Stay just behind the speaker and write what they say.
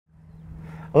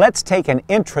Let's take an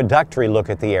introductory look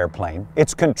at the airplane,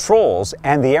 its controls,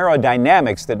 and the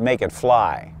aerodynamics that make it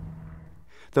fly.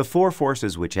 The four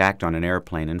forces which act on an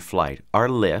airplane in flight are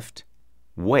lift,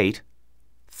 weight,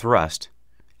 thrust,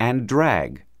 and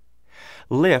drag.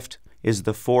 Lift is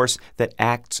the force that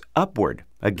acts upward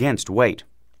against weight,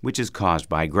 which is caused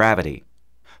by gravity.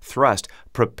 Thrust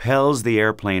propels the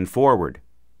airplane forward,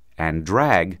 and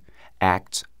drag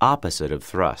acts opposite of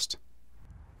thrust.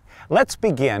 Let's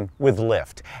begin with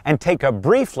lift and take a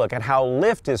brief look at how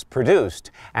lift is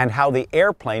produced and how the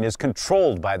airplane is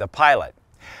controlled by the pilot.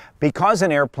 Because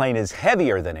an airplane is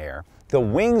heavier than air, the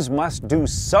wings must do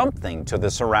something to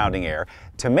the surrounding air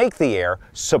to make the air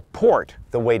support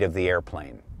the weight of the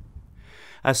airplane.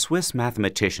 A Swiss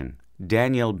mathematician,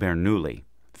 Daniel Bernoulli,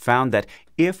 found that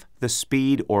if the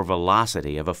speed or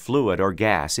velocity of a fluid or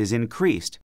gas is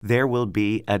increased, there will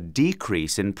be a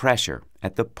decrease in pressure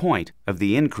at the point of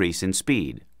the increase in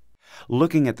speed.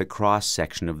 Looking at the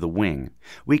cross-section of the wing,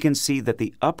 we can see that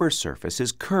the upper surface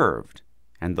is curved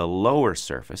and the lower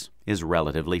surface is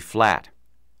relatively flat.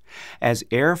 As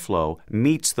airflow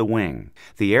meets the wing,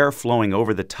 the air flowing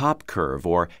over the top curve,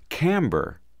 or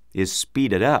camber, is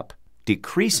speeded up,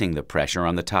 decreasing the pressure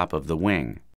on the top of the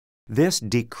wing. This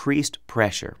decreased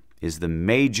pressure is the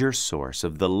major source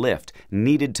of the lift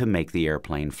needed to make the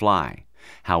airplane fly.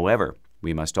 However,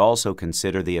 we must also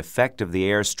consider the effect of the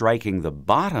air striking the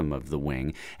bottom of the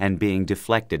wing and being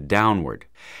deflected downward.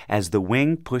 As the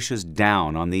wing pushes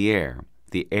down on the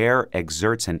air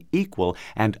exerts an equal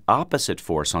and opposite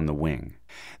force on the wing.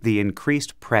 The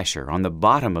increased pressure on the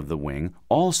bottom of the wing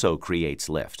also creates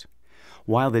lift.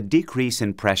 While the decrease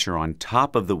in pressure on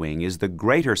top of the wing is the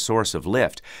greater source of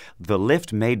lift, the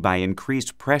lift made by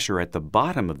increased pressure at the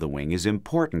bottom of the wing is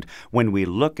important when we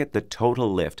look at the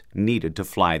total lift needed to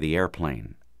fly the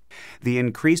airplane. The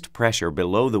increased pressure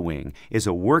below the wing is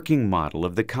a working model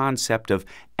of the concept of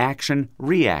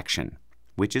action-reaction,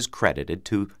 which is credited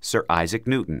to Sir Isaac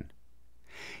Newton.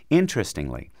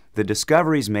 Interestingly, the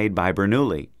discoveries made by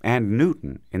Bernoulli and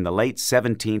Newton in the late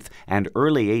 17th and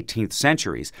early 18th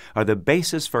centuries are the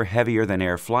basis for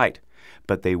heavier-than-air flight,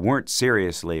 but they weren't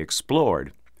seriously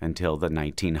explored until the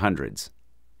 1900s.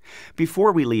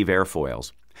 Before we leave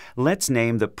airfoils, let's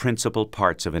name the principal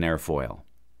parts of an airfoil.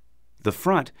 The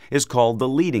front is called the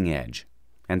leading edge,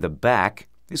 and the back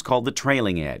is called the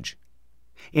trailing edge.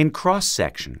 In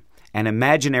cross-section, an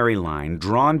imaginary line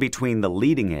drawn between the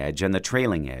leading edge and the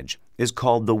trailing edge is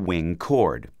called the wing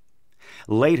chord.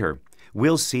 Later,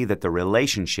 we'll see that the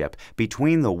relationship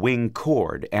between the wing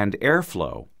chord and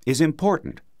airflow is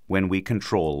important when we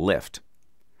control lift.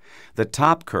 The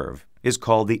top curve is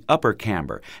called the upper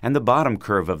camber, and the bottom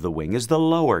curve of the wing is the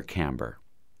lower camber.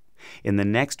 In the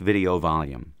next video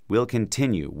volume, we'll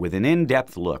continue with an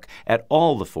in-depth look at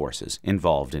all the forces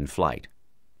involved in flight.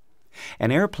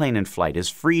 An airplane in flight is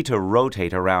free to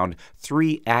rotate around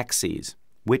 3 axes,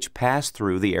 which pass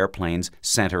through the airplane's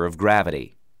center of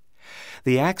gravity.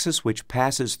 The axis which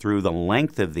passes through the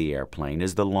length of the airplane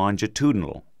is the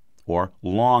longitudinal, or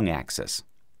long axis.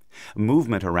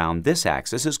 Movement around this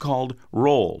axis is called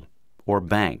roll, or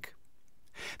bank.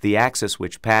 The axis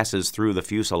which passes through the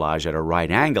fuselage at a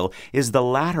right angle is the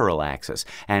lateral axis,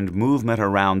 and movement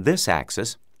around this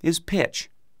axis is pitch.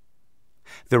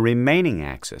 The remaining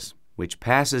axis, which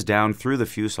passes down through the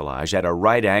fuselage at a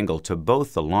right angle to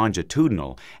both the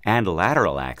longitudinal and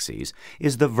lateral axes,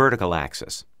 is the vertical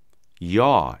axis.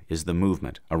 Yaw is the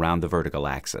movement around the vertical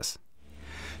axis.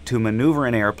 To maneuver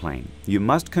an airplane, you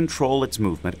must control its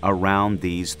movement around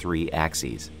these 3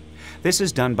 axes. This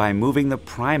is done by moving the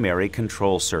primary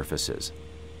control surfaces,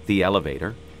 the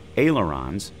elevator,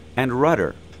 ailerons, and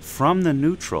rudder, from the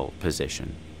neutral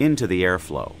position into the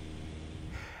airflow.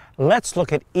 Let's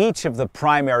look at each of the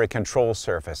primary control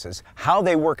surfaces, how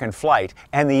they work in flight,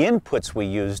 and the inputs we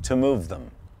use to move them.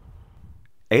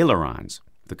 Ailerons,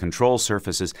 the control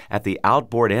surfaces at the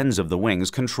outboard ends of the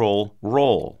wings, control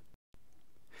roll.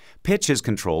 Pitch is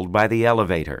controlled by the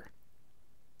elevator,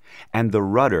 and the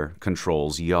rudder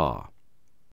controls yaw.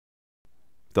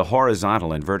 The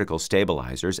horizontal and vertical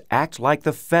stabilizers act like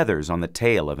the feathers on the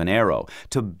tail of an arrow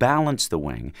to balance the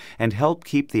wing and help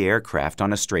keep the aircraft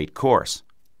on a straight course.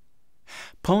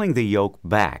 Pulling the yoke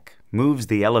back moves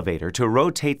the elevator to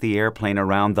rotate the airplane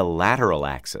around the lateral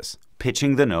axis,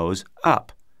 pitching the nose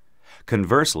up.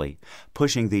 Conversely,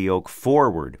 pushing the yoke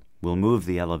forward will move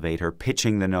the elevator,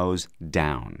 pitching the nose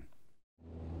down.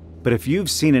 But if you've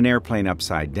seen an airplane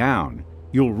upside down,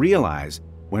 you'll realize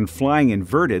when flying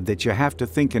inverted that you have to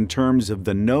think in terms of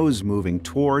the nose moving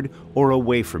toward or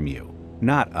away from you,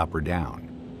 not up or down.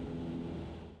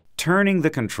 Turning the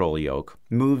control yoke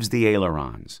moves the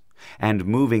ailerons. and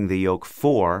moving the yoke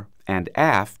fore and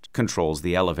aft controls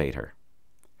the elevator.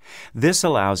 This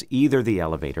allows either the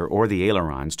elevator or the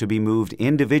ailerons to be moved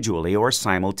individually or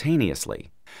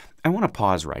simultaneously. I want to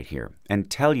pause right here and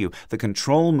tell you the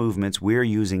control movements we're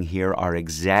using here are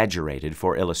exaggerated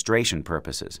for illustration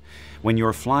purposes. When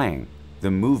you're flying, the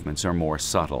movements are more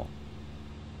subtle.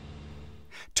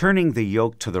 Turning the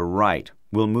yoke to the right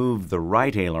will move the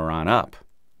right aileron up,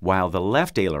 while the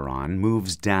left aileron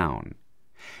moves down.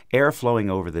 Air flowing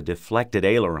over the deflected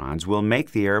ailerons will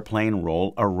make the airplane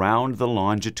roll around the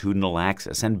longitudinal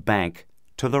axis and bank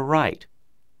to the right.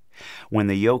 When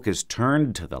the yoke is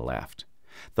turned to the left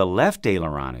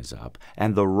aileron is up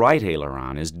and the right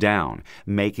aileron is down,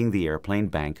 making the airplane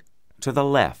bank to the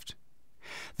left.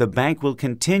 The bank will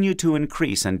continue to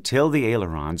increase until the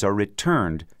ailerons are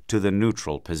returned to the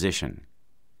neutral position.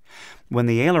 When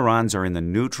the ailerons are in the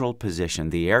neutral position,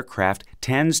 the aircraft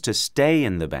tends to stay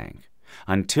in the bank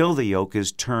until the yoke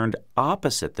is turned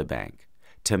opposite the bank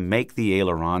to make the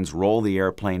ailerons roll the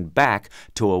airplane back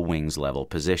to a wings level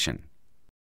position.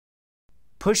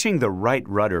 Pushing the right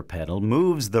rudder pedal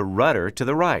moves the rudder to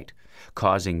the right,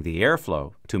 causing the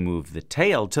airflow to move the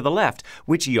tail to the left,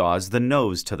 which yaws the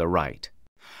nose to the right.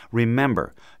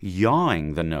 Remember,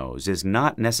 yawing the nose is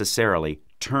not necessarily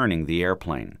turning the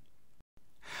airplane.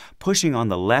 Pushing on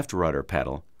the left rudder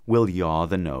pedal will yaw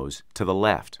the nose to the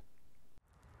left.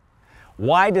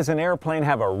 Why does an airplane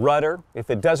have a rudder if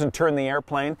it doesn't turn the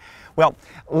airplane? Well,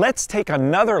 let's take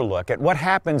another look at what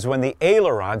happens when the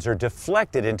ailerons are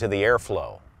deflected into the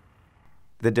airflow.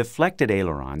 The deflected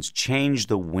ailerons change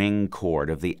the wing chord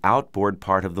of the outboard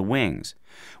part of the wings,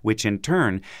 which in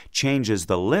turn changes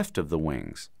the lift of the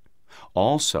wings.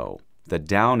 Also, the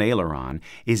down aileron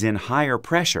is in higher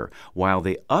pressure while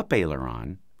the up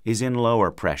aileron is in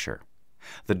lower pressure.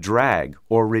 The drag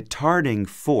or retarding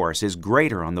force is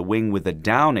greater on the wing with the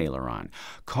down aileron,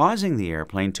 causing the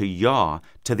airplane to yaw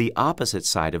to the opposite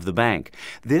side of the bank.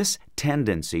 This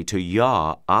tendency to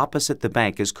yaw opposite the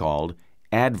bank is called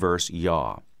adverse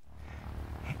yaw.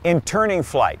 In turning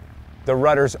flight, the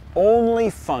rudder's only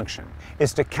function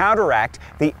is to counteract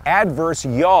the adverse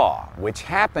yaw, which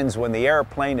happens when the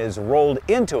airplane is rolled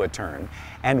into a turn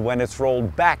and when it's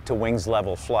rolled back to wings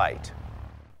level flight.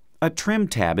 A trim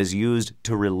tab is used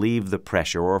to relieve the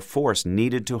pressure or force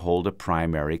needed to hold a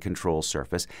primary control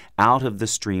surface out of the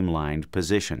streamlined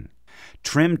position.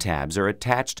 Trim tabs are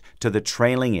attached to the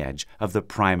trailing edge of the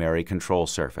primary control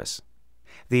surface.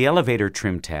 The elevator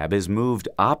trim tab is moved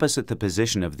opposite the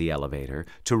position of the elevator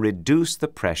to reduce the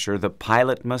pressure the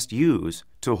pilot must use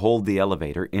to hold the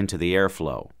elevator into the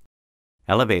airflow.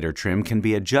 Elevator trim can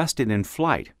be adjusted in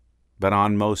flight, but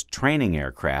on most training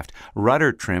aircraft,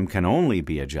 rudder trim can only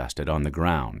be adjusted on the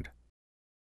ground.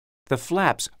 The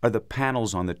flaps are the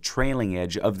panels on the trailing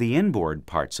edge of the inboard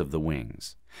parts of the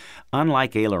wings.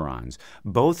 Unlike ailerons,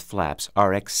 both flaps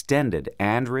are extended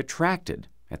and retracted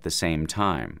at the same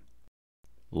time.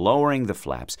 Lowering the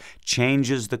flaps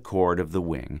changes the chord of the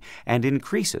wing and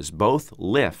increases both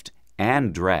lift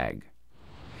and drag.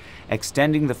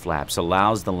 Extending the flaps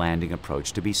allows the landing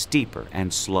approach to be steeper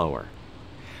and slower.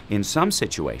 In some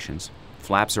situations,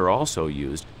 flaps are also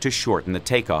used to shorten the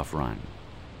takeoff run.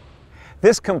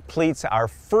 This completes our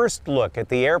first look at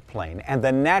the airplane and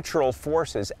the natural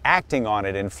forces acting on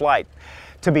it in flight.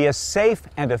 To be a safe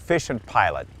and efficient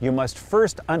pilot, you must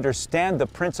first understand the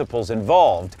principles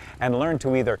involved and learn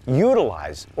to either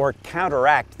utilize or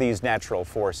counteract these natural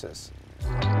forces.